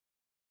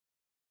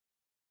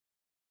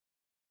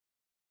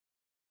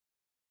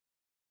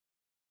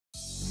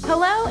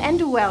Hello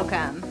and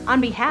welcome.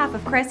 On behalf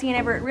of Cressy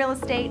Everett Real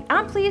Estate,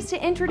 I'm pleased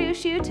to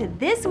introduce you to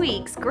this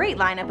week's great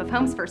lineup of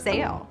homes for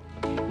sale.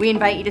 We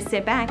invite you to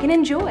sit back and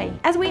enjoy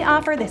as we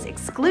offer this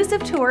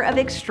exclusive tour of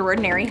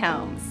extraordinary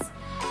homes.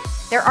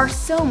 There are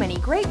so many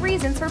great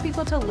reasons for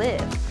people to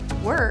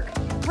live, work,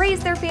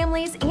 raise their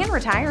families, and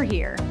retire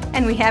here.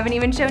 And we haven't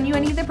even shown you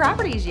any of the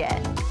properties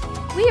yet.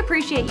 We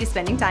appreciate you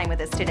spending time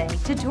with us today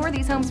to tour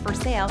these homes for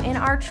sale in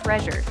our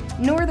treasured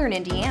northern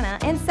Indiana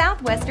and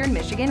southwestern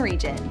Michigan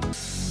region.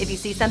 If you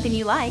see something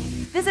you like,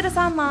 visit us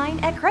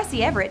online at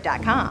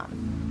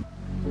CressyEverett.com.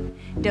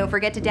 Don't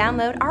forget to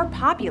download our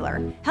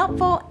popular,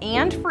 helpful,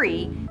 and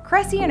free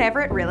Cressy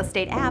Everett Real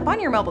Estate app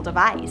on your mobile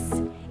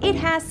device. It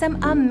has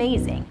some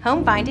amazing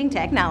home finding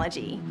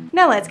technology.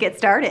 Now let's get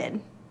started.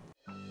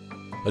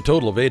 A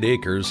total of 8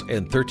 acres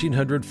and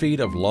 1,300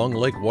 feet of long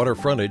lake water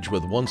frontage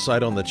with one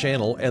side on the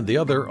channel and the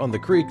other on the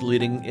creek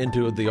leading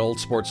into the Old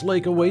Sports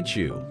Lake awaits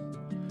you.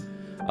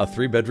 A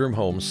 3-bedroom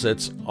home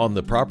sits on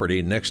the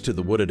property next to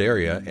the wooded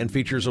area and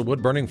features a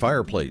wood-burning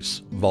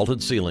fireplace,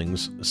 vaulted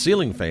ceilings,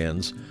 ceiling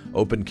fans,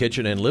 open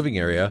kitchen and living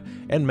area,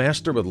 and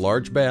master with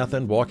large bath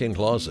and walk-in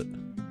closet.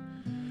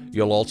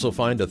 You'll also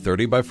find a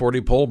 30 by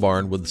 40 pole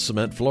barn with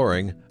cement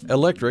flooring,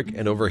 electric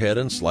and overhead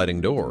and sliding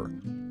door.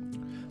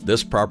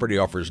 This property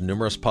offers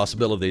numerous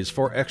possibilities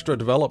for extra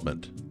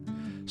development.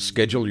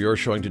 Schedule your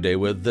showing today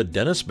with the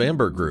Dennis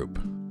Bamber Group.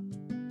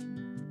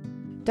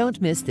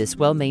 Don't miss this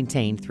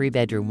well-maintained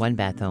 3-bedroom,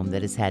 1-bath home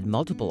that has had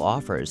multiple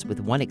offers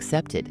with one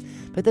accepted,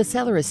 but the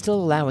seller is still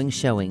allowing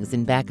showings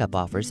and backup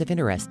offers if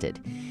interested.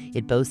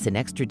 It boasts an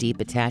extra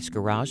deep attached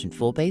garage and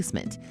full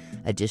basement.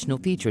 Additional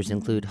features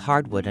include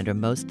hardwood under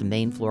most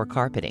main floor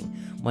carpeting,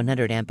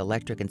 100 amp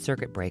electric and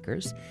circuit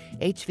breakers,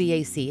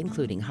 HVAC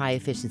including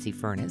high-efficiency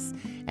furnace,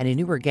 and a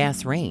newer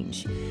gas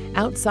range.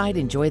 Outside,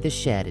 enjoy the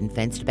shed and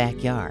fenced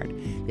backyard.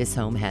 This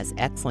home has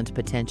excellent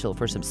potential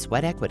for some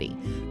sweat equity.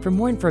 For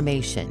more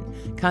information,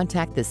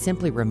 contact the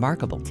Simply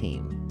Remarkable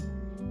team.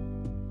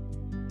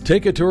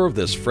 Take a tour of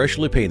this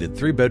freshly painted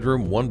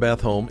 3-bedroom,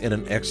 1-bath home in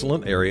an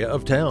excellent area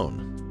of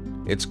town.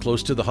 It's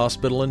close to the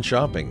hospital and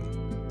shopping.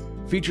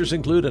 Features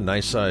include a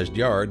nice-sized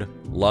yard,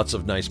 lots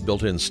of nice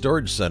built-in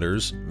storage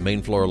centers,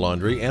 main floor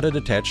laundry, and a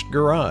detached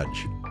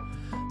garage.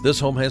 This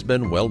home has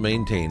been well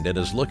maintained and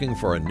is looking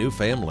for a new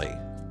family.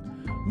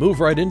 Move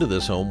right into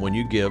this home when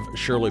you give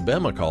Shirley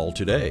Bem a call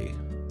today.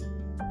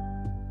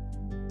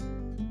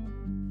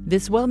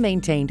 This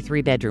well-maintained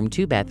 3-bedroom,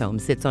 2-bath home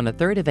sits on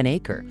 1/3 of an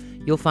acre.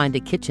 You'll find a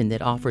kitchen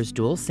that offers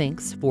dual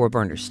sinks,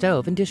 4-burner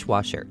stove, and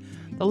dishwasher.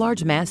 The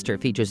large master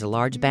features a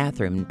large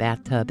bathroom and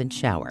bathtub and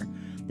shower.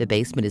 The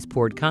basement is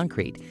poured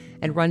concrete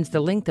and runs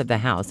the length of the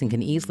house and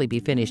can easily be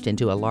finished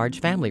into a large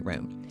family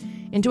room.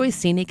 Enjoy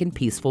scenic and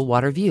peaceful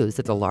water views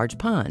of the large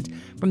pond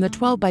from the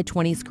 12 by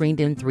 20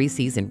 screened-in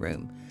 3-season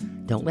room.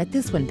 Don't let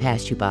this one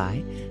pass you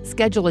by.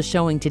 Schedule a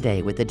showing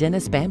today with the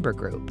Dennis Bamber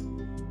Group.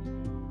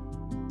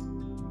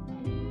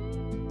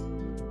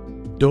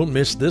 Don't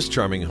miss this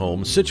charming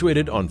home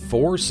situated on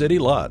 4 city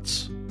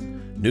lots.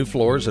 New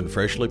floors and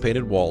freshly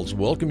painted walls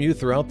welcome you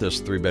throughout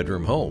this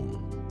 3-bedroom home.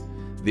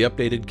 The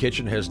updated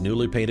kitchen has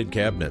newly painted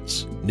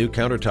cabinets, new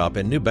countertop,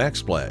 and new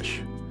backsplash.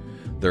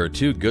 There are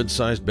 2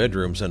 good-sized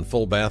bedrooms and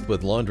full bath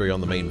with laundry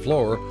on the main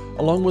floor,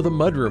 along with a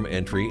mudroom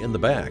entry in the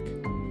back.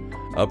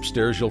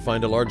 Upstairs you'll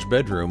find a large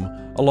bedroom,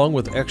 along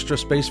with extra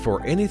space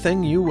for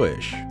anything you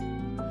wish.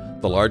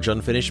 The large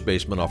unfinished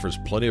basement offers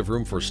plenty of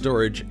room for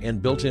storage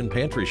and built-in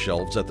pantry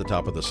shelves at the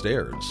top of the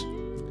stairs.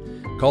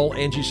 Call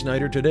Angie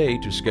Snyder today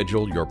to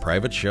schedule your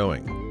private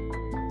showing.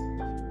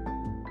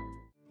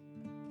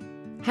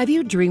 Have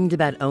you dreamed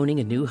about owning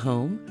a new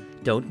home?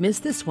 Don't miss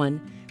this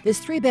one. This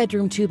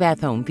 3-bedroom,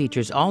 2-bath home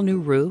features all new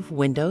roof,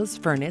 windows,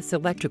 furnace,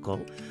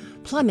 electrical,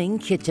 plumbing,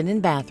 kitchen,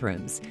 and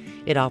bathrooms.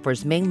 It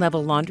offers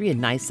main-level laundry and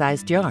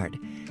nice-sized yard.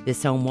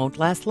 This home won't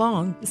last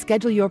long.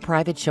 Schedule your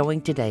private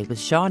showing today with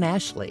Sean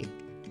Ashley.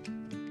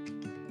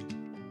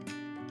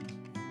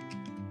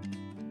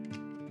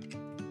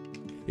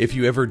 If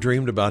you ever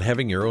dreamed about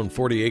having your own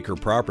 40-acre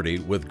property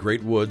with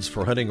great woods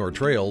for hunting or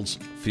trails,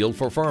 field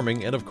for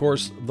farming, and of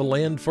course, the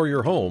land for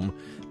your home,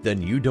 then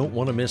you don't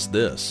want to miss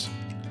this.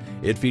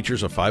 It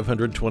features a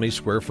 520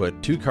 square foot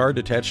 2-car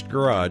detached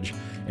garage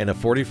and a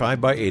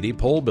 45 by 80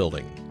 pole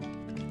building.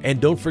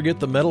 And don't forget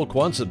the metal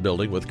Quonset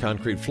building with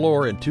concrete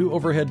floor and 2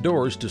 overhead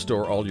doors to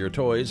store all your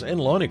toys and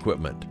lawn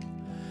equipment.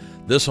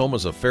 This home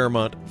is a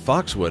Fairmont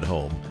Foxwood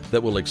home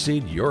that will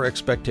exceed your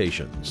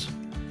expectations.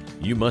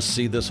 You must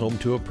see this home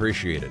to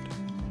appreciate it.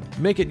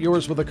 Make it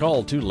yours with a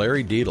call to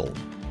Larry Deedle.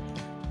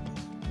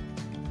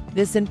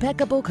 This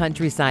impeccable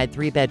countryside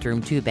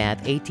 3-bedroom,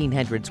 2-bath,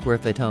 1,800 square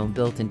foot home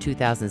built in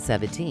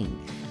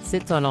 2017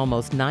 sits on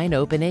almost 9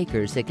 open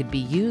acres that could be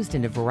used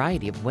in a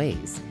variety of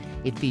ways.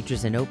 It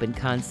features an open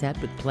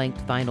concept with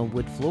planked vinyl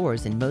wood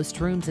floors in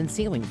most rooms and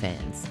ceiling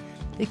fans.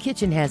 The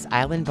kitchen has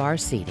island bar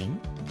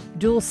seating,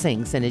 dual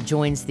sinks, and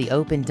adjoins the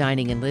open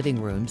dining and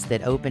living rooms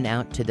that open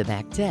out to the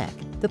back deck.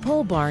 The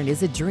pole barn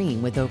is a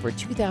dream with over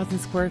 2,000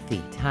 square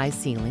feet, high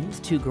ceilings,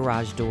 2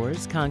 garage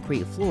doors,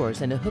 concrete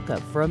floors, and a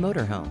hookup for a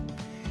motorhome.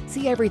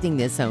 See everything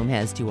this home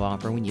has to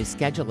offer when you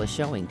schedule a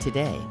showing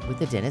today with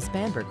the Dennis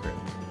Bamber Group.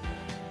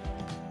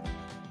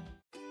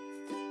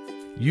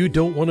 You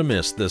don't want to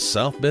miss this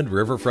South Bend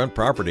riverfront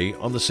property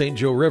on the St.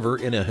 Joe River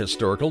in a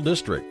historical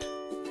district.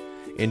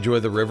 Enjoy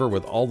the river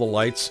with all the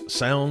lights,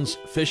 sounds,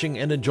 fishing,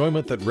 and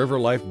enjoyment that river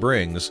life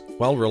brings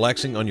while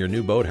relaxing on your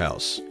new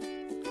boathouse.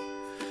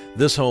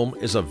 This home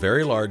is a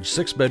very large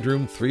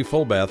 6-bedroom, 3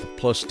 full bath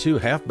plus 2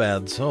 half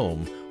baths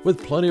home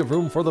with plenty of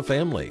room for the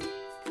family.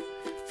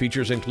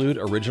 Features include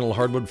original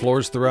hardwood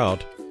floors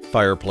throughout,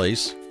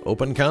 fireplace,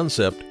 open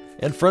concept,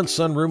 and front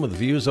sunroom with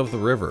views of the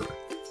river.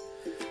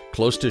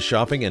 Close to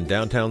shopping in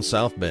downtown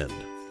South Bend.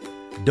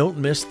 Don't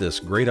miss this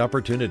great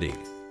opportunity.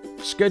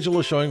 Schedule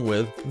a showing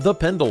with the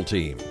Pendle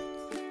Team.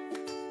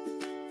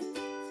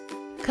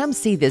 Come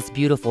see this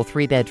beautiful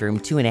 3-bedroom,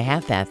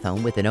 2.5 bath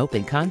home with an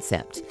open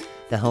concept.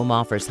 The home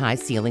offers high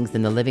ceilings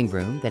in the living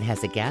room that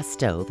has a gas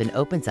stove and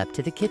opens up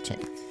to the kitchen.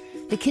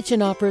 The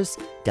kitchen offers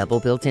double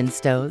built-in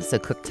stoves, a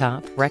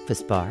cooktop,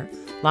 breakfast bar,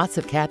 lots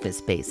of cabinet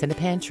space, and a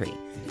pantry.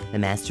 The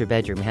master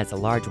bedroom has a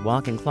large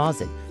walk-in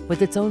closet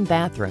with its own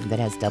bathroom that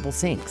has double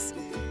sinks.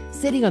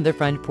 Sitting on the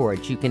front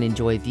porch, you can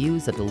enjoy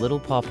views of the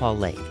Little Paw Paw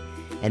Lake,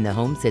 and the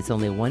home sits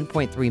only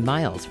 1.3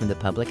 miles from the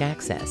public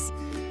access.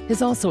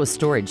 There's also a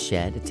storage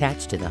shed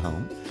attached to the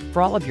home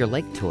for all of your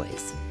lake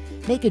toys.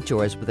 Make it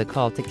yours with a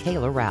call to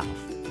Kayla Ralph.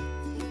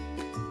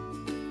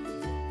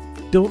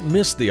 Don't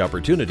miss the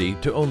opportunity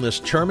to own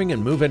this charming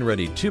and move-in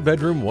ready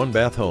 2-bedroom,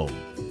 1-bath home.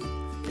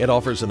 It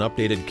offers an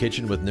updated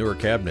kitchen with newer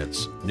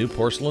cabinets, new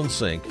porcelain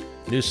sink,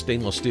 new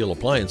stainless steel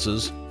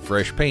appliances,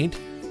 fresh paint,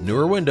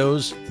 newer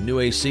windows, new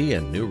AC,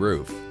 and new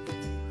roof.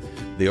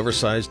 The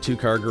oversized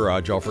 2-car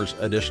garage offers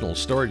additional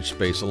storage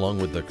space along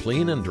with the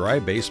clean and dry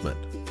basement.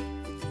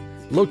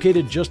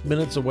 Located just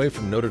minutes away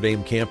from Notre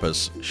Dame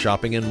campus,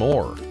 shopping and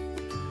more.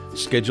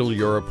 Schedule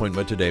your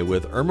appointment today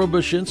with Irma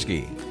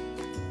Bushinsky.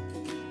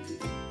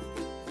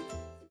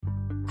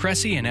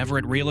 Cressy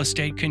Everett Real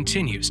Estate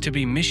continues to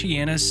be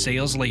Michiana's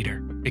sales leader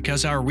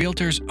because our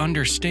realtors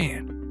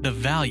understand the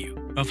value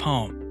of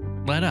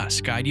home. Let us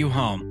guide you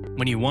home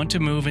when you want to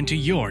move into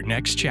your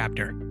next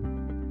chapter.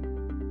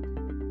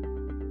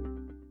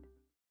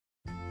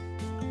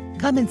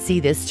 Come and see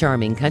this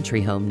charming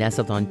country home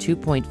nestled on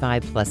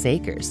 2.5 plus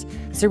acres.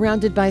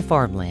 Surrounded by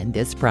farmland,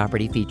 this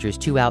property features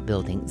 2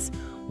 outbuildings,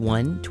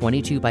 one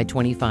 22 by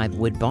 25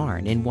 wood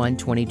barn and one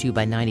 22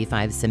 by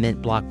 95 cement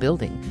block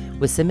building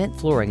with cement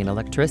flooring and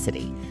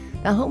electricity.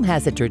 The home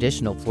has a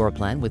traditional floor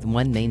plan with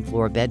 1 main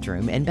floor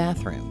bedroom and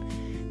bathroom.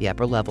 The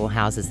upper level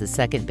houses the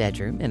 2nd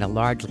bedroom and a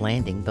large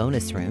landing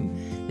bonus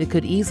room that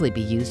could easily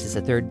be used as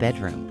a 3rd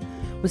bedroom.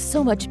 With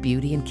so much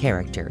beauty and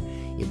character,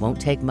 it won't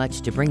take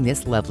much to bring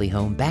this lovely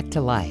home back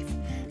to life.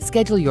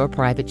 Schedule your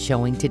private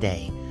showing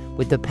today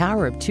with the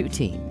Power of 2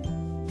 team.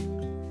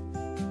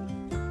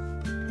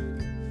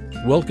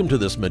 Welcome to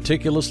this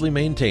meticulously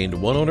maintained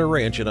one-owner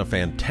ranch in a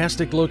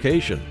fantastic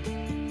location.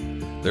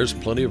 There's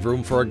plenty of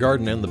room for a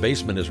garden and the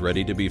basement is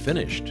ready to be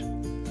finished.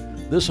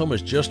 This home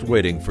is just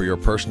waiting for your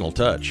personal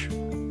touch.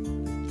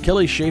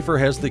 Kelly Schaefer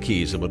has the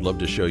keys and would love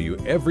to show you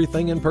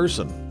everything in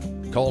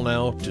person. Call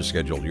now to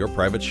schedule your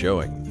private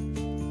showing.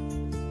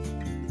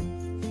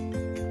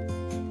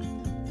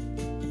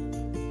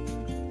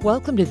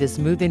 Welcome to this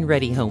move-in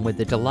ready home with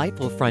a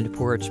delightful front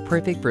porch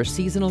perfect for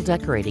seasonal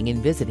decorating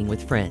and visiting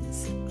with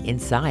friends.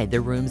 Inside,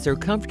 the rooms are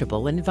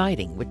comfortable and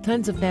inviting with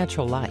tons of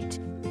natural light.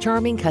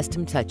 Charming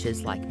custom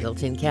touches like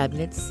built-in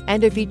cabinets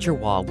and a feature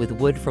wall with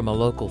wood from a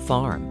local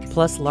farm,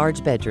 plus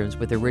large bedrooms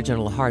with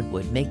original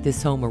hardwood make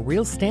this home a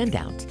real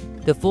standout.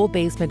 The full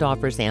basement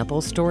offers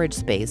ample storage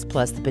space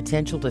plus the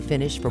potential to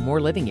finish for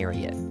more living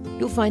area.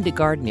 You'll find a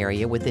garden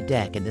area with a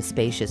deck and the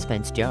spacious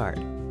fenced yard.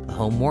 A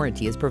home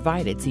warranty is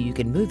provided so you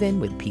can move in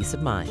with peace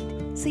of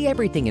mind. See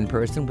everything in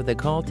person with a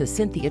call to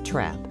Cynthia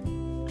Trapp.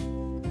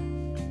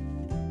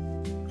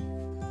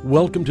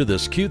 Welcome to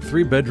this cute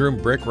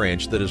 3-bedroom brick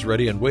ranch that is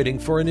ready and waiting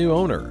for a new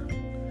owner.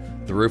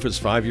 The roof is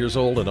 5 years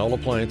old and all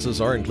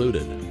appliances are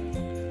included.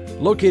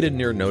 Located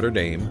near Notre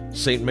Dame,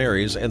 St.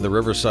 Mary's, and the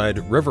Riverside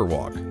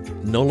Riverwalk,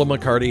 Nola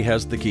McCarty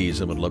has the keys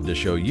and would love to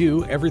show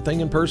you everything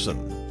in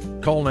person.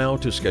 Call now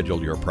to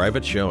schedule your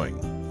private showing.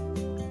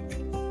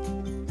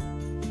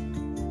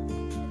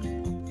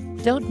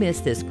 Don't miss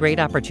this great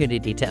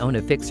opportunity to own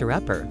a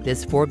fixer-upper.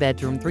 This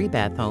 4-bedroom,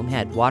 3-bath home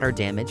had water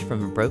damage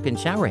from a broken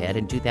showerhead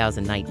in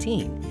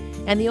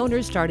 2019, and the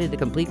owners started a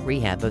complete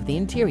rehab of the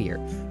interior,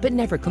 but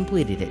never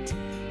completed it.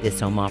 This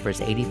home offers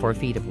 84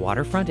 feet of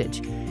water frontage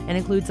and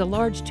includes a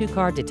large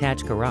 2-car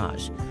detached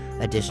garage.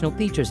 Additional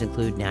features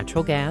include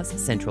natural gas,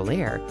 central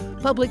air,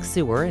 public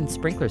sewer, and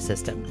sprinkler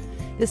system.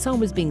 This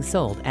home is being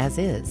sold as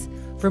is.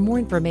 For more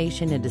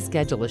information and to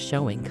schedule a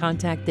showing,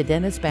 contact the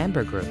Dennis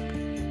Bamber Group.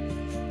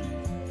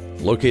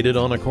 Located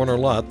on a corner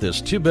lot,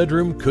 this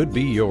 2-bedroom could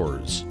be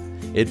yours.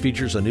 It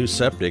features a new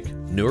septic,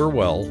 newer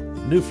well,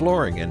 new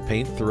flooring, and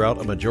paint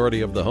throughout a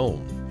majority of the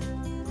home.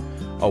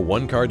 A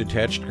 1-car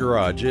detached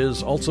garage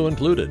is also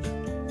included.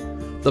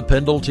 The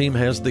Pendle team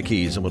has the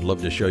keys and would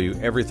love to show you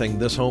everything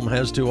this home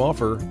has to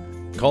offer.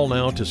 Call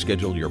now to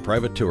schedule your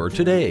private tour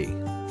today.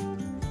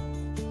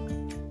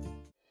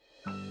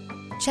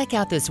 Check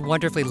out this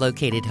wonderfully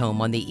located home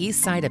on the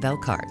east side of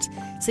Elkhart.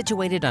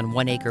 Situated on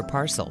 1-acre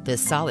parcel,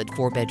 this solid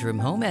 4-bedroom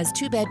home has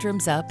 2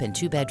 bedrooms up and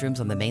 2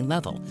 bedrooms on the main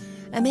level,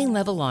 a main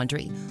level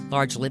laundry,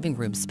 large living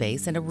room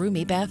space, and a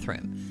roomy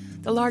bathroom.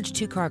 The large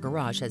 2-car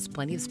garage has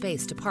plenty of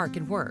space to park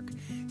and work.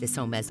 This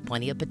home has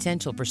plenty of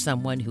potential for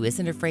someone who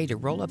isn't afraid to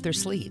roll up their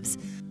sleeves.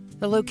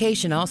 The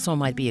location also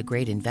might be a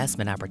great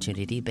investment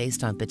opportunity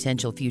based on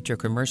potential future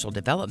commercial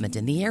development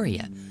in the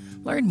area.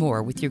 Learn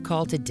more with your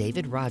call to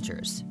David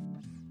Rogers.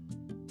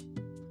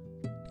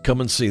 Come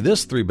and see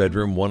this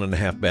 3-bedroom,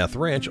 1.5-bath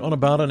ranch on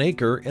about an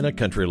acre in a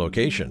country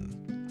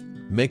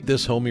location. Make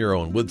this home your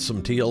own with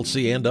some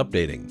TLC and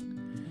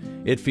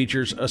updating. It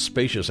features a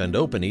spacious and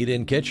open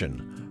eat-in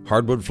kitchen,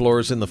 hardwood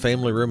floors in the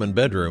family room and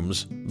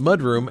bedrooms,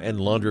 mudroom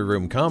and laundry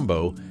room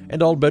combo,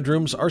 and all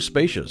bedrooms are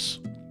spacious.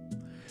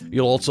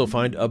 You'll also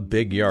find a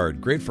big yard,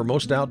 great for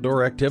most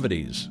outdoor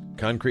activities,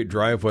 concrete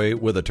driveway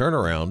with a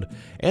turnaround,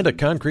 and a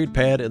concrete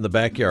pad in the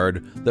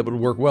backyard that would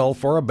work well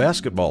for a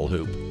basketball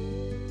hoop.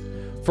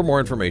 For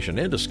more information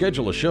and to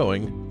schedule a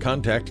showing,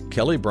 contact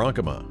Kelly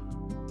Bronkema.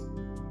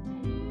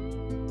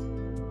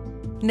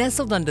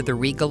 Nestled under the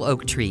regal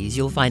oak trees,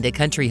 you'll find a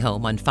country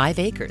home on 5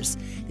 acres.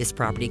 This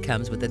property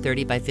comes with a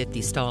 30 by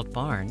 50 stalled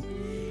barn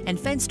and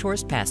fenced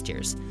horse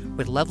pastures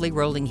with lovely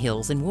rolling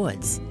hills and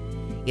woods.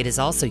 It is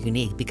also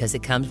unique because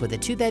it comes with a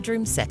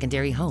 2-bedroom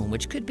secondary home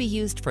which could be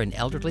used for an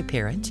elderly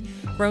parent,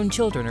 grown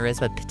children, or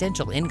as a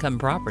potential income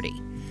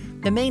property.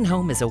 The main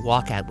home is a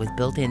walkout with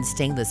built-in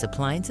stainless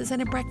appliances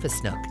and a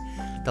breakfast nook.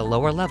 The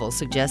lower level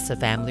suggests a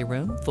family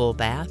room, full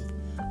bath,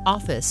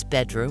 office,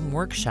 bedroom,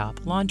 workshop,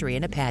 laundry,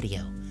 and a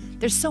patio.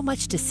 There's so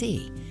much to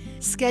see.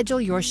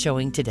 Schedule your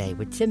showing today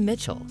with Tim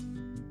Mitchell.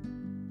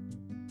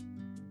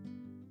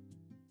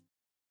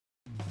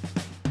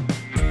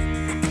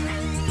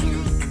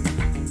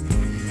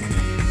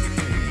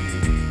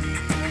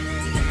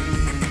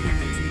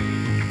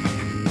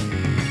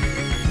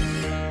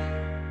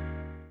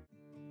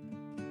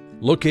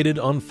 Located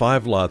on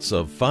 5 lots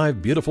of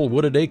 5 beautiful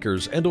wooded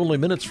acres and only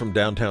minutes from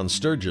downtown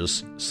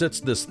Sturgis,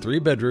 sits this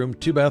 3-bedroom,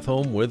 2-bath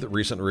home with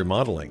recent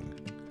remodeling.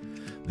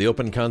 The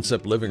open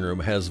concept living room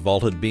has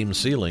vaulted beam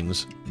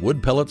ceilings,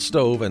 wood pellet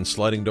stove, and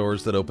sliding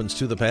doors that opens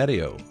to the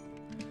patio.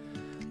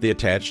 The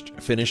attached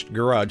finished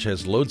garage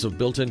has loads of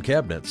built-in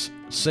cabinets,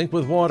 sink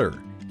with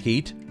water,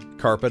 heat,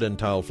 carpet, and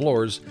tile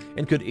floors,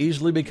 and could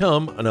easily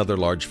become another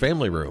large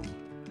family room.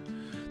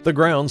 The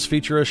grounds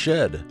feature a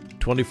shed,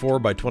 24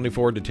 by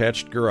 24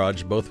 detached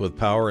garage both with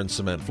power and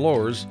cement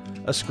floors,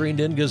 a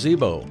screened-in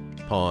gazebo,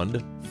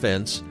 pond,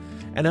 fence,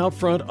 and out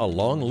front a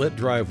long lit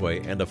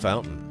driveway and a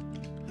fountain.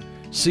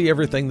 See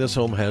everything this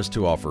home has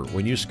to offer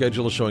when you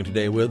schedule a showing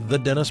today with the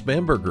Dennis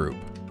Bamber Group.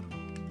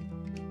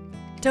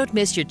 Don't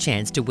miss your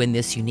chance to win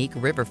this unique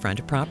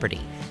riverfront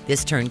property.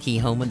 This turnkey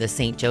home on the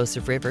St.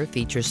 Joseph River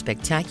features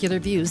spectacular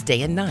views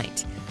day and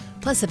night,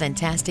 plus a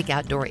fantastic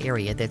outdoor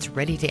area that's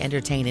ready to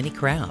entertain any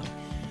crowd.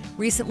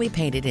 Recently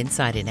painted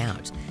inside and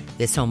out,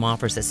 this home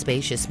offers a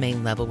spacious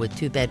main level with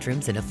 2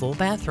 bedrooms and a full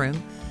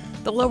bathroom.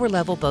 The lower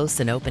level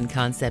boasts an open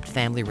concept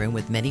family room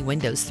with many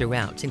windows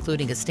throughout,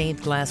 including a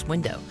stained glass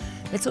window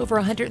that's over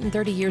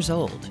 130 years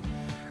old.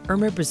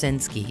 Irma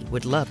Brzezinski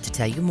would love to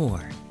tell you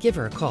more. Give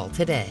her a call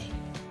today.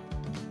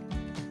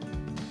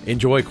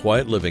 Enjoy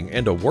quiet living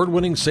and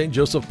award-winning St.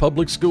 Joseph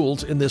Public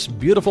Schools in this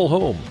beautiful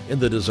home in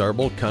the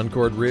desirable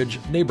Concord Ridge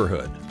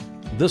neighborhood.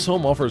 This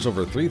home offers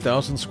over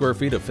 3,000 square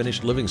feet of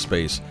finished living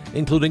space,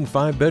 including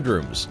 5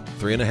 bedrooms,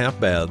 3.5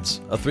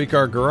 baths, a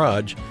 3-car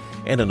garage,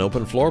 and an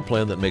open floor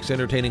plan that makes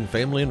entertaining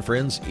family and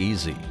friends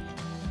easy.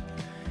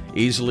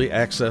 Easily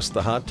access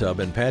the hot tub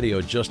and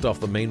patio just off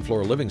the main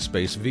floor living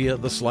space via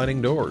the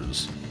sliding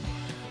doors.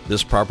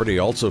 This property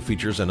also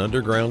features an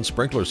underground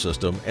sprinkler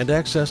system and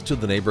access to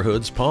the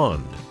neighborhood's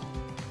pond.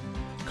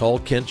 Call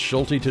Kent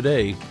Schulte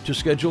today to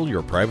schedule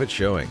your private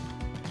showing.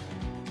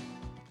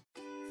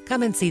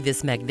 Come and see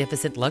this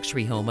magnificent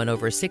luxury home on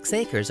over 6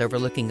 acres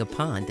overlooking a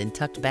pond and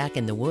tucked back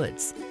in the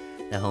woods.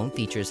 The home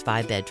features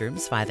 5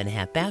 bedrooms,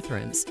 5.5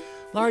 bathrooms,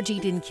 large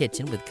eat-in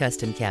kitchen with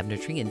custom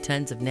cabinetry and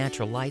tons of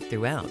natural light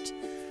throughout.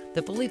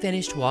 The fully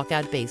finished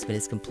walkout basement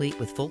is complete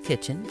with full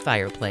kitchen,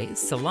 fireplace,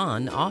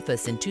 salon,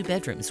 office, and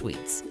 2-bedroom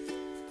suites.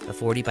 A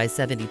 40 by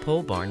 70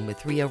 pole barn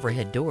with 3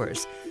 overhead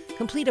doors.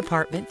 Complete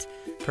apartment,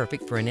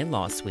 perfect for an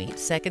in-law suite,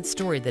 2nd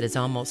story that is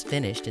almost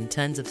finished, and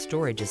tons of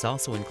storage is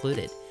also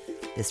included.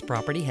 This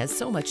property has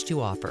so much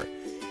to offer.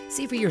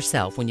 See for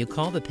yourself when you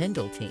call the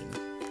Pendle team.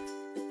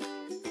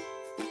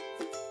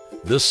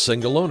 This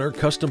single-owner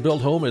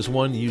custom-built home is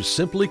one you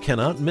simply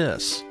cannot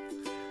miss.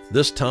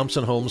 This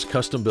Thompson Homes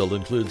custom build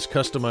includes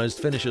customized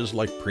finishes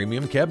like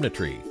premium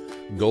cabinetry,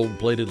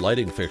 gold-plated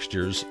lighting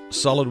fixtures,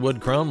 solid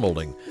wood crown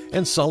molding,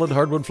 and solid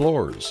hardwood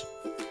floors.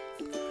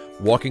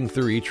 Walking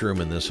through each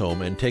room in this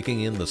home and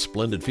taking in the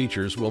splendid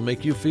features will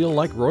make you feel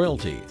like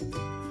royalty.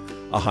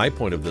 A high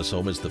point of this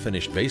home is the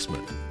finished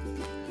basement.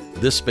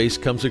 This space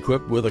comes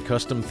equipped with a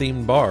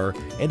custom-themed bar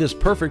and is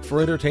perfect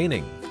for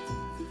entertaining.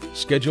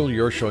 Schedule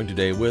your showing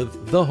today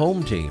with the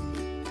Home Team.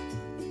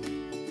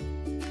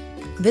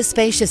 This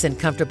spacious and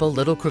comfortable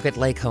Little Crooked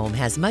Lake home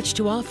has much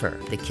to offer.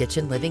 The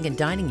kitchen, living, and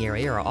dining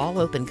area are all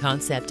open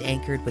concept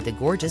anchored with a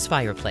gorgeous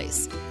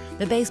fireplace.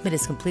 The basement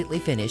is completely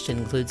finished and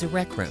includes a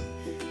rec room.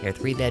 There are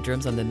 3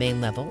 bedrooms on the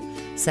main level,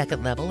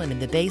 second level, and in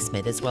the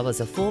basement, as well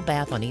as a full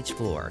bath on each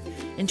floor.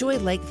 Enjoy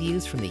lake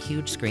views from the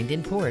huge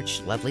screened-in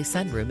porch, lovely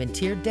sunroom, and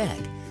tiered deck.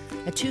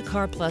 A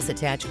 2-car plus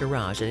attached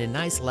garage and a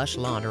nice lush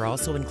lawn are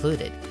also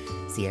included.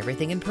 See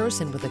everything in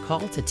person with a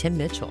call to Tim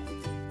Mitchell.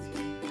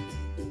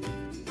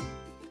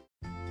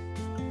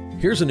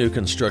 Here's a new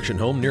construction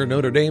home near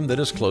Notre Dame that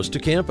is close to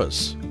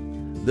campus.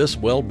 This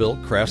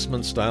well-built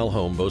craftsman-style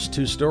home boasts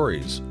 2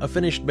 stories, a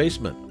finished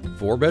basement,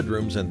 4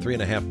 bedrooms, and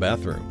 3.5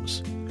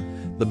 bathrooms.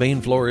 The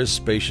main floor is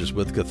spacious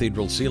with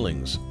cathedral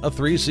ceilings, a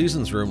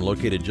 3-seasons room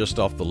located just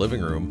off the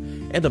living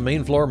room, and a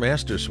main floor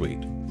master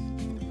suite.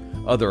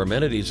 Other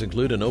amenities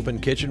include an open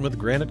kitchen with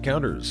granite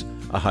counters,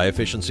 a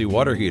high-efficiency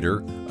water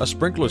heater, a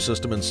sprinkler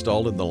system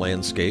installed in the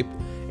landscape,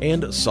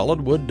 and solid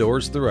wood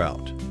doors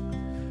throughout.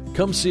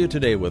 Come see it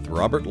today with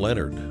Robert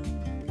Leonard.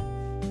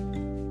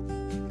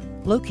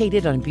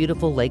 Located on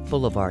beautiful Lake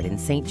Boulevard in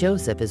St.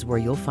 Joseph is where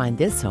you'll find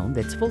this home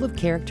that's full of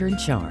character and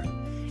charm.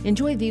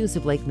 Enjoy views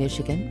of Lake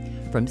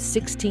Michigan from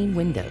 16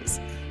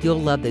 windows. You'll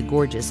love the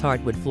gorgeous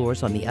hardwood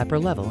floors on the upper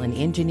level and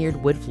engineered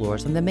wood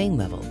floors on the main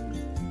level.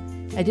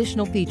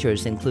 Additional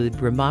features include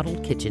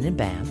remodeled kitchen and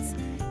baths,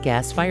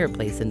 gas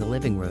fireplace in the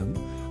living room,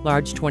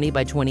 large 20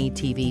 by 20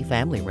 TV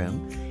family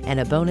room, and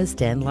a bonus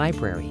den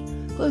library.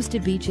 Close to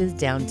beaches,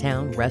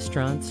 downtown,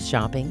 restaurants,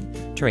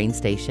 shopping, train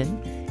station,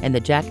 and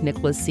the Jack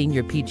Nicklaus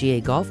Senior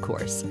PGA Golf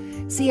Course.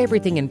 See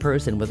everything in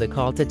person with a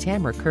call to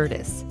Tamara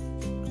Curtis.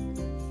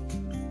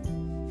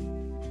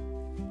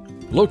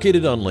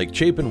 Located on Lake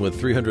Chapin with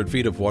 300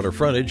 feet of water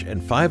frontage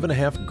and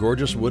 5.5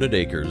 gorgeous wooded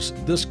acres,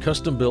 this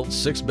custom-built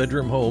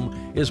 6-bedroom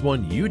home is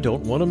one you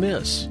don't want to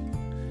miss.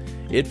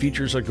 It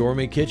features a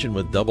gourmet kitchen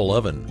with double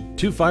oven,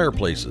 2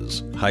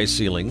 fireplaces, high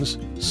ceilings,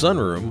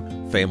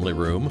 sunroom, family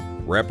room,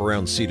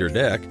 wraparound cedar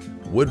deck,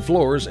 wood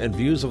floors, and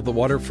views of the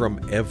water from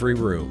every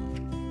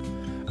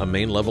room. A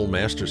main level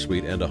master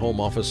suite and a home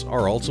office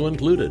are also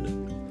included.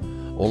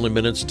 Only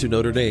minutes to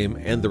Notre Dame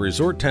and the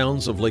resort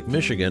towns of Lake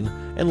Michigan,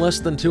 and less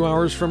than 2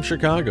 hours from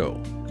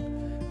Chicago.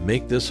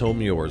 Make this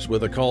home yours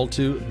with a call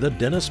to the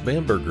Dennis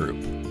Bamber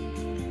Group.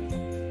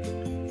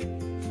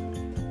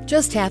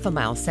 Just half a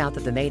mile south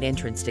of the main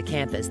entrance to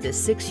campus,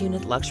 this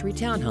 6-unit luxury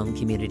townhome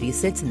community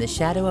sits in the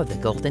shadow of the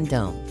Golden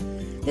Dome.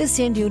 This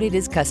end unit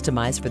is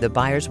customized for the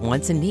buyer's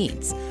wants and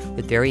needs,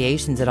 with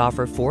variations that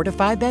offer 4 to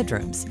 5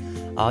 bedrooms.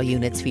 All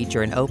units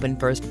feature an open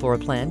first floor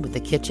plan with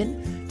the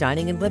kitchen,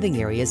 dining, and living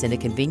areas in a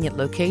convenient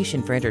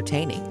location for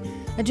entertaining,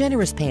 a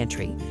generous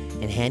pantry,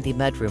 and handy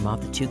mudroom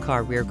off the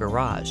 2-car rear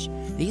garage.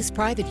 These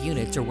private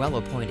units are well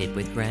appointed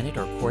with granite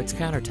or quartz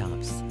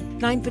countertops,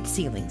 9-foot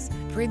ceilings,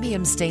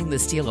 premium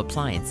stainless steel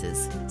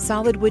appliances,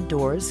 solid wood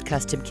doors,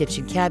 custom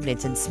kitchen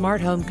cabinets, and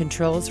smart home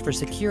controls for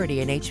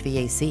security and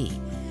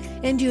HVAC.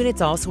 End units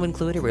also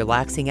include a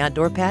relaxing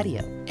outdoor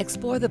patio.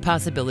 Explore the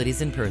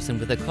possibilities in person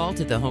with a call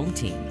to the home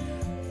team.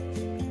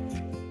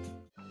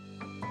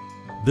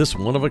 This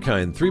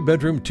one-of-a-kind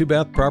 3-bedroom,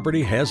 2-bath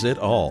property has it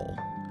all.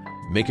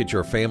 Make it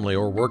your family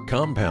or work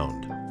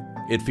compound.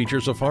 It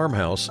features a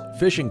farmhouse,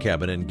 fishing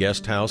cabin, and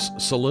guest house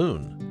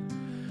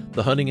saloon.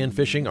 The hunting and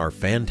fishing are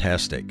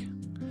fantastic.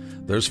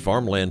 There's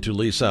farmland to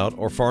lease out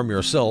or farm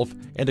yourself,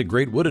 and a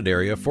great wooded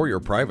area for your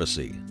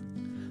privacy.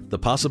 The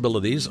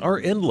possibilities are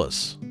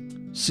endless.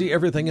 See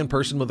everything in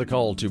person with a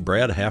call to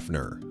Brad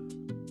Hafner.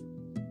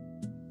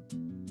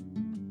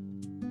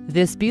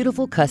 This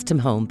beautiful custom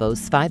home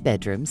boasts 5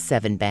 bedrooms,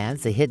 7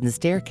 baths, a hidden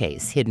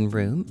staircase, hidden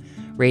room,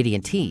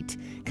 radiant heat,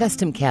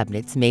 custom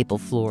cabinets, maple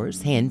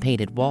floors,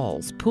 hand-painted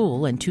walls,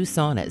 pool, and 2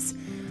 saunas.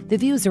 The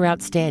views are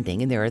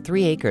outstanding, and there are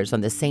 3 acres on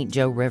the St.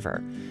 Joe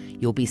River.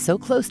 You'll be so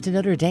close to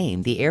Notre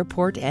Dame, the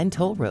airport, and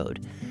toll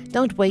road.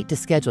 Don't wait to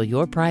schedule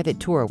your private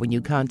tour when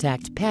you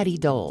contact Patty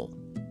Dole.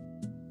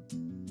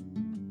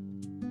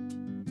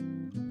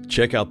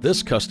 Check out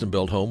this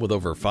custom-built home with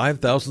over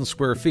 5,000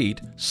 square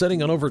feet,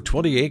 sitting on over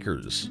 20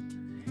 acres.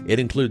 It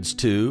includes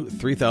 2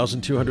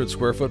 3,200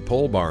 square foot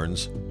pole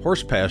barns,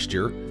 horse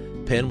pasture,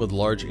 pen with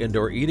large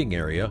indoor eating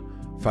area,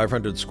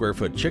 500 square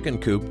foot chicken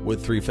coop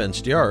with 3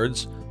 fenced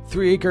yards,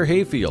 3-acre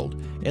hayfield,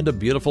 and a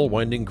beautiful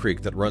winding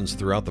creek that runs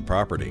throughout the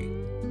property.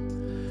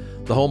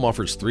 The home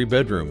offers 3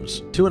 bedrooms,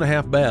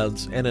 2.5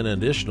 baths, and an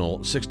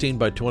additional 16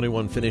 by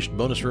 21 finished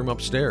bonus room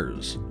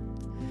upstairs.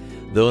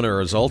 The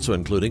owner is also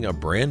including a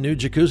brand new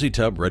jacuzzi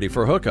tub ready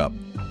for hookup.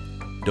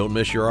 Don't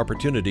miss your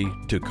opportunity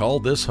to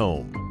call this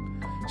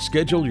home.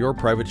 Schedule your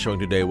private showing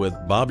today with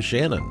Bob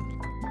Shannon.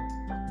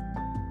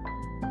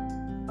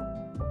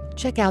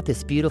 Check out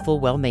this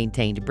beautiful,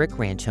 well-maintained brick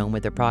ranch home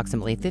with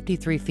approximately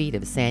 53 feet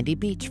of sandy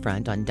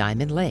beachfront on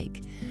Diamond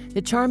Lake.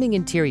 The charming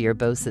interior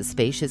boasts a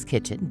spacious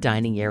kitchen,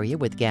 dining area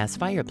with gas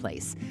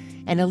fireplace,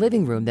 and a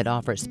living room that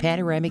offers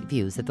panoramic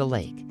views of the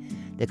lake.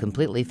 The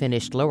completely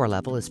finished lower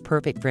level is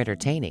perfect for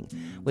entertaining,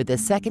 with a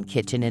second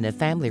kitchen and a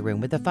family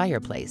room with a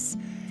fireplace.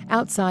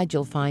 Outside,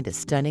 you'll find a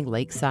stunning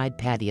lakeside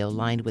patio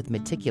lined with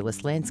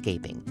meticulous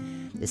landscaping.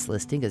 This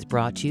listing is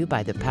brought to you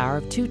by the Power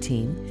of Two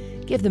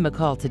team. Give them a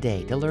call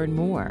today to learn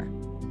more.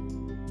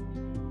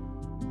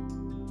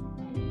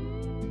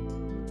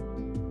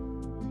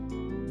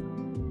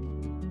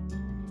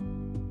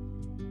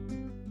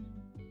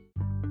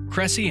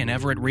 Cressy and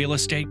Everett Real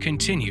Estate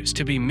continues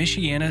to be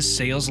Michiana's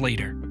sales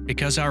leader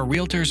because our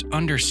realtors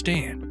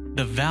understand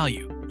the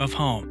value of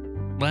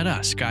home. Let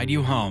us guide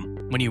you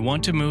home when you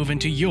want to move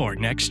into your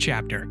next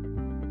chapter.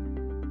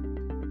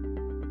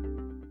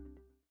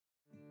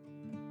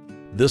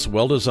 This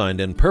well-designed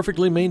and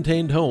perfectly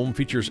maintained home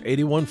features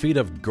 81 feet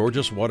of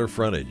gorgeous water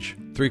frontage,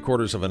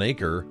 3/4 of an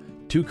acre,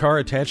 2-car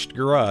attached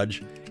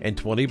garage, and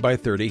 20 by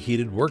 30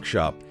 heated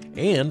workshop,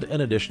 and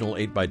an additional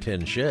 8 by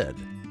 10 shed.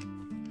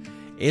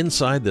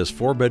 Inside this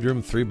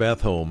 4-bedroom,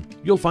 3-bath home,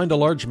 you'll find a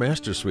large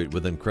master suite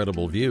with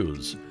incredible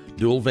views,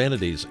 dual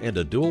vanities, and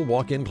a dual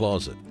walk-in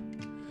closet.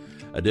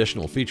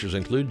 Additional features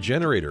include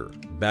generator,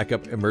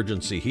 backup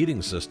emergency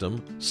heating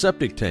system,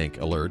 septic tank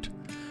alert,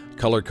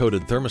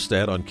 color-coded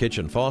thermostat on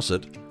kitchen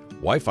faucet,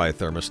 Wi-Fi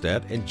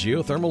thermostat, and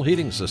geothermal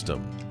heating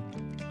system.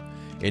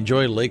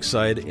 Enjoy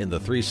lakeside in the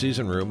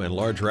 3-season room and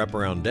large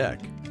wraparound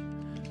deck.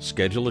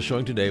 Schedule a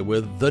showing today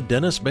with the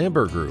Dennis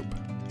Bamber Group.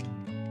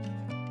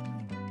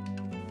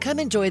 Come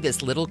enjoy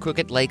this little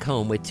Crooked Lake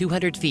home with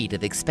 200 feet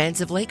of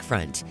expansive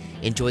lakefront.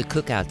 Enjoy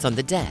cookouts on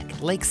the deck,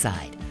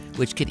 lakeside,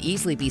 which could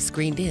easily be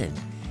screened in.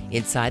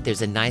 Inside,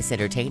 there's a nice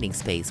entertaining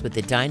space with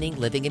the dining,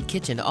 living, and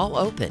kitchen all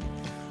open.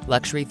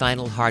 Luxury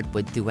vinyl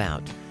hardwood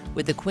throughout,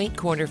 with a quaint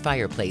corner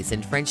fireplace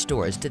and French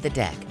doors to the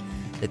deck.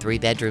 The 3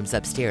 bedrooms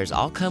upstairs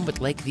all come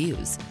with lake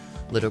views.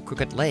 Little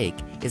Crooked Lake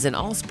is an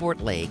all-sport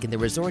lake in the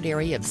resort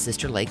area of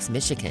Sister Lakes,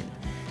 Michigan.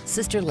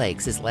 Sister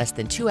Lakes is less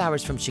than 2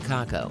 hours from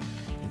Chicago,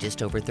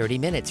 just over 30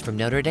 minutes from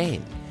Notre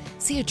Dame.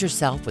 See it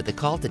yourself with a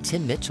call to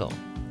Tim Mitchell.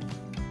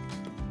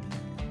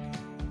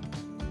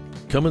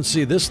 Come and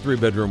see this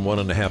 3-bedroom,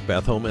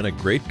 1.5-bath home in a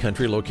great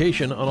country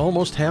location on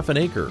almost half an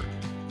acre.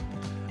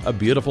 A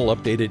beautiful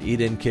updated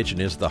eat-in kitchen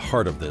is the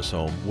heart of this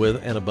home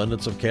with an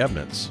abundance of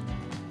cabinets.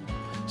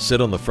 Sit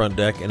on the front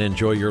deck and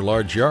enjoy your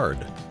large yard.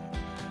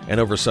 An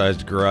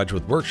oversized garage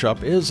with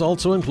workshop is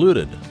also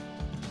included.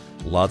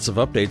 Lots of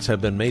updates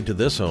have been made to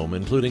this home,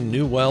 including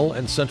new well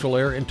and central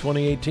air in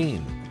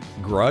 2018,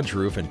 garage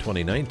roof in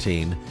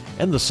 2019,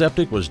 and the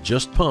septic was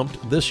just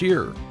pumped this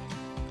year.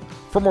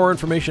 For more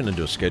information and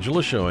to schedule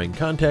a showing,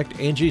 contact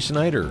Angie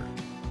Snyder.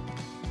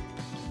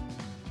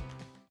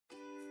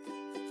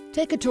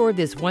 Take a tour of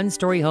this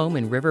 1-story home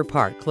in River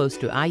Park close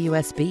to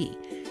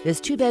IUSB. This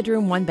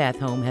 2-bedroom, 1-bath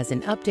home has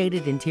an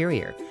updated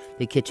interior.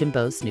 The kitchen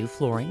boasts new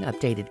flooring,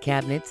 updated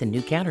cabinets, and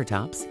new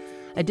countertops.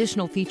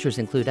 Additional features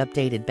include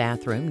updated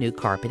bathroom, new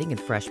carpeting,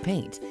 and fresh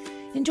paint.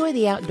 Enjoy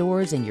the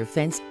outdoors in your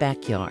fenced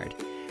backyard.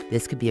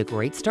 This could be a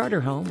great starter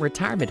home,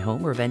 retirement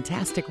home, or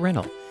fantastic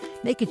rental.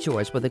 Make it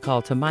yours with a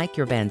call to Mike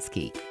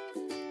Urbanski.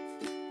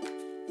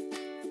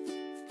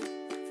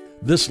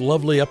 This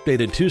lovely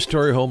updated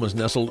 2-story home is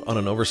nestled on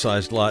an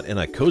oversized lot in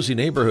a cozy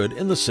neighborhood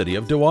in the city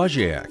of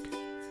Dowagiac.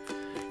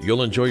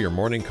 You'll enjoy your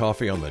morning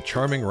coffee on the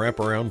charming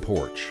wraparound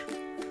porch.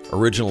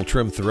 Original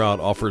trim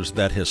throughout offers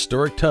that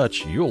historic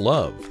touch you'll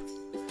love.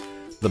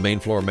 The main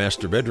floor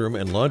master bedroom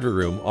and laundry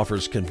room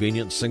offers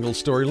convenient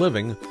single-story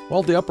living,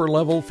 while the upper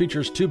level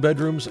features 2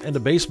 bedrooms and a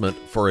basement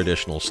for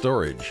additional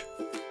storage.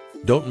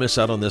 Don't miss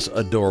out on this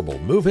adorable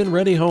move-in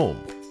ready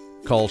home.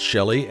 Call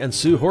Shelley and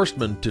Sue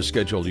Horstman to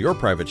schedule your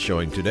private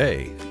showing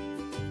today.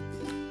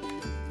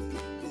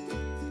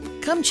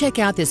 Come check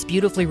out this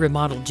beautifully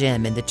remodeled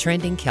gem in the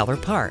trending Keller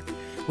Park.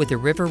 With a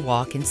river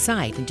walk in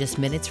sight and just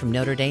minutes from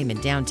Notre Dame in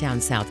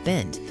downtown South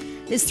Bend,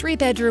 this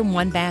 3-bedroom,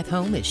 1-bath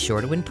home is sure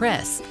to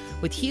impress,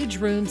 with huge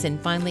rooms and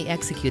finely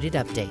executed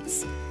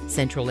updates.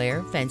 Central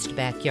air, fenced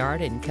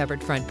backyard, and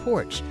covered front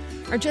porch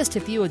are just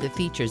a few of the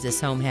features this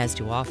home has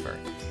to offer.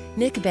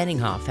 Nick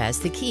Benninghoff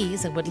has the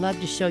keys and would love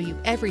to show you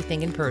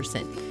everything in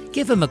person.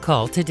 Give him a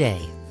call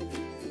today.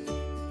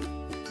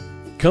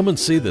 Come and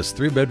see this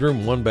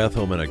 3-bedroom, 1-bath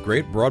home in a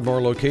great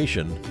Broadmoor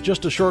location,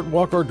 just a short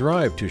walk or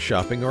drive to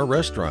shopping or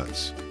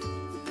restaurants.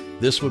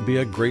 This would be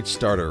a great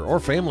starter or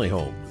family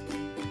home.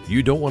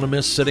 You don't want to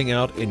miss sitting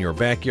out in your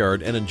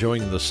backyard and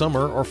enjoying the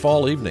summer or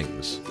fall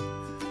evenings.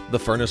 The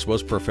furnace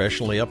was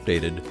professionally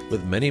updated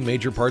with many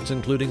major parts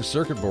including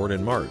circuit board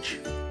and march.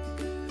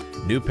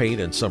 New paint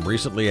and some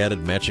recently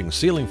added matching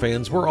ceiling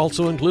fans were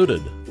also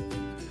included.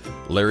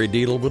 Larry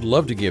Deedle would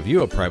love to give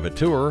you a private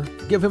tour.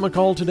 Give him a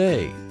call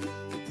today.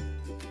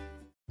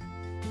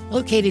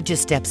 Located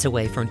just steps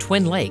away from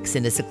Twin Lakes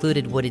in a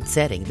secluded wooded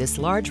setting, this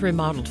large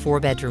remodeled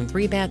 4-bedroom,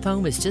 3-bath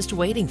home is just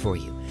waiting for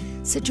you.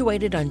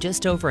 Situated on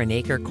just over an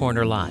acre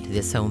corner lot,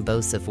 this home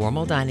boasts a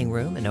formal dining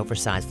room, an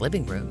oversized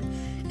living room,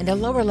 and a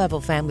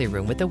lower-level family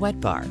room with a wet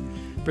bar.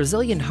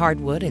 Brazilian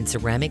hardwood and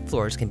ceramic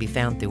floors can be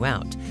found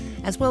throughout,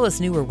 as well as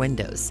newer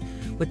windows.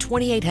 With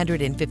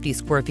 2,850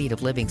 square feet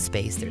of living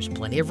space, there's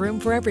plenty of room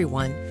for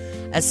everyone.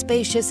 A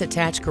spacious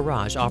attached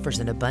garage offers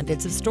an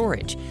abundance of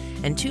storage,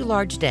 and 2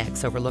 large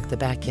decks overlook the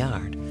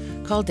backyard.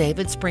 Call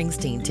David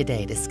Springsteen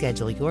today to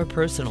schedule your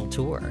personal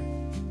tour.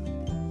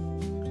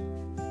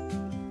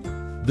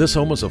 This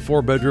home is a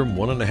 4-bedroom,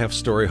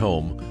 1.5-story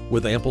home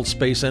with ample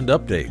space and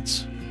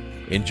updates.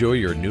 Enjoy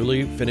your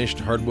newly finished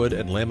hardwood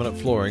and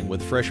laminate flooring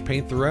with fresh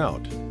paint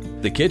throughout.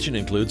 The kitchen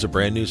includes a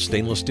brand new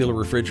stainless steel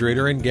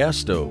refrigerator and gas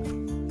stove.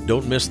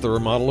 Don't miss the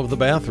remodel of the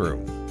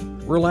bathroom.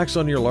 Relax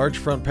on your large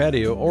front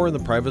patio or in the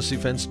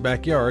privacy-fenced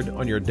backyard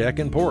on your deck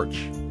and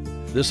porch.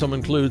 This home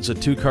includes a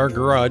 2-car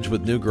garage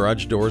with new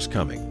garage doors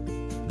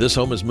coming. This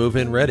home is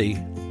move-in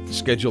ready.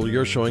 Schedule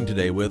your showing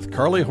today with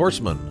Carly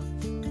Horseman.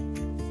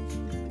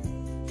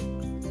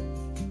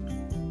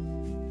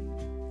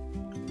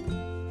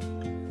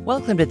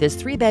 Welcome to this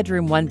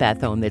 3-bedroom,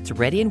 1-bath home that's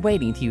ready and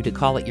waiting for you to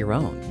call it your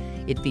own.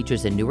 It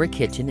features a newer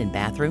kitchen and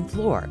bathroom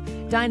floor,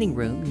 dining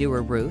room,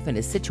 newer roof, and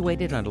is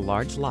situated on a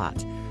large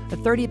lot. A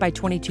 30 by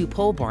 22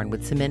 pole barn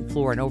with cement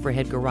floor and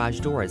overhead garage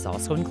door is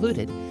also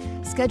included.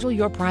 Schedule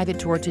your private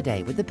tour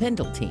today with the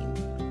Pendle team.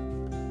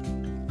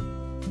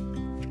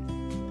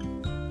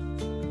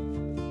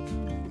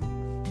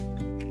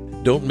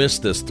 Don't miss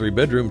this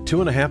 3-bedroom,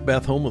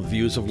 2.5-bath home with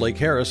views of Lake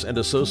Harris and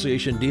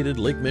association-deeded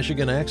Lake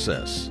Michigan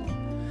access.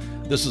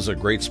 This is a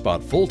great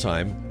spot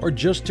full-time or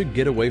just to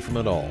get away from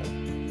it all.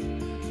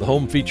 The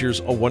home features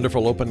a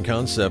wonderful open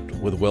concept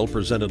with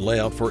well-presented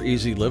layout for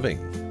easy living.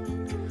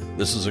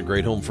 This is a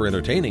great home for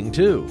entertaining,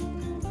 too.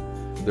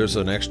 There's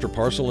an extra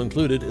parcel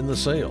included in the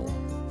sale.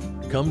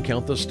 Come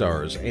count the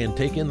stars and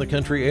take in the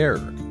country air.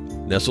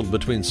 Nestled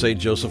between St.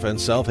 Joseph and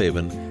South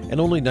Haven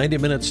and only 90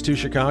 minutes to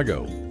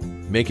Chicago.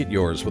 Make it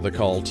yours with a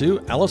call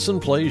to Allison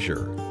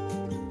Plaisure.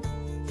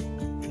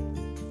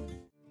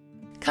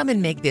 Come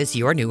and make this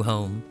your new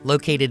home.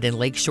 Located in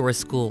Lakeshore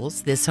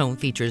Schools, this home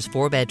features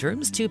 4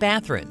 bedrooms, 2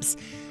 bathrooms,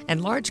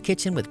 and large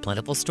kitchen with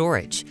plentiful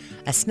storage,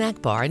 a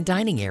snack bar and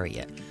dining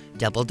area.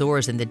 Double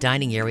doors in the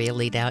dining area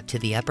lead out to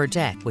the upper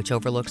deck, which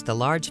overlooks the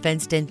large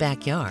fenced-in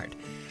backyard.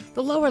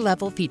 The lower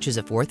level features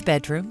a 4th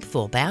bedroom,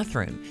 full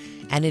bathroom,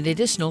 and an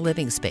additional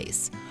living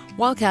space.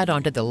 Walk out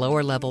onto the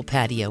lower level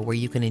patio where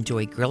you can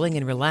enjoy grilling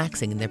and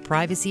relaxing in the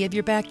privacy of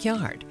your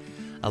backyard.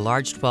 A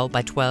large 12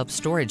 by 12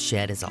 storage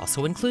shed is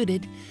also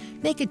included.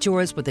 Make it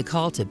yours with a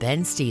call to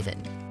Ben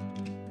Stephen.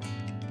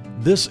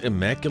 This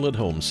immaculate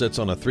home sits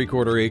on a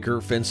 3/4 acre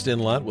fenced-in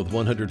lot with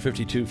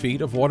 152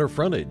 feet of water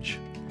frontage.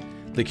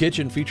 The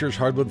kitchen features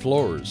hardwood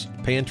floors,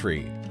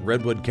 pantry,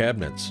 redwood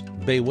cabinets,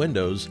 bay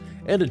windows,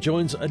 and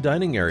adjoins a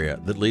dining area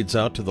that leads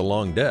out to the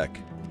long deck.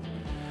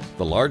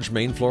 The large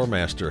main floor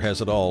master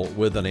has it all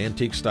with an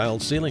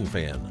antique-styled ceiling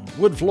fan,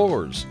 wood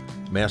floors,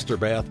 master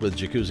bath with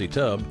jacuzzi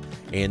tub,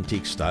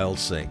 antique-style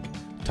sink,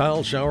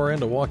 tile shower,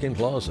 and a walk-in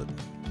closet.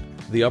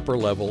 The upper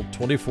level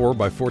 24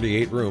 by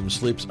 48 room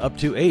sleeps up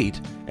to 8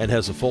 and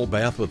has a full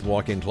bath with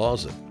walk-in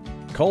closet.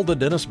 Call the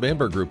Dennis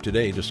Bamber Group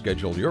today to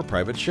schedule your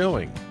private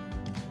showing.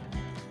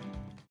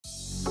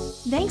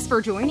 Thanks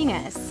for joining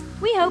us.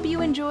 We hope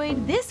you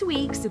enjoyed this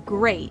week's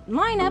great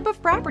lineup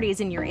of properties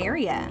in your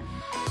area.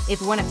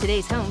 If one of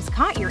today's homes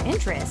caught your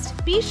interest,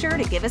 be sure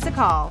to give us a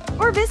call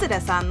or visit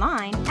us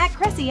online at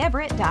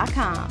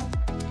CressyEverett.com.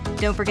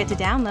 Don't forget to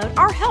download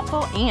our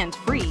helpful and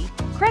free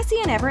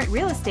Cressy and Everett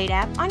Real Estate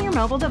app on your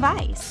mobile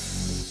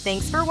device.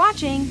 Thanks for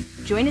watching.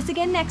 Join us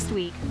again next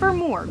week for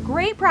more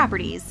great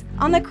properties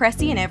on the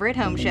Cressy and Everett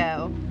Home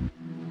Show.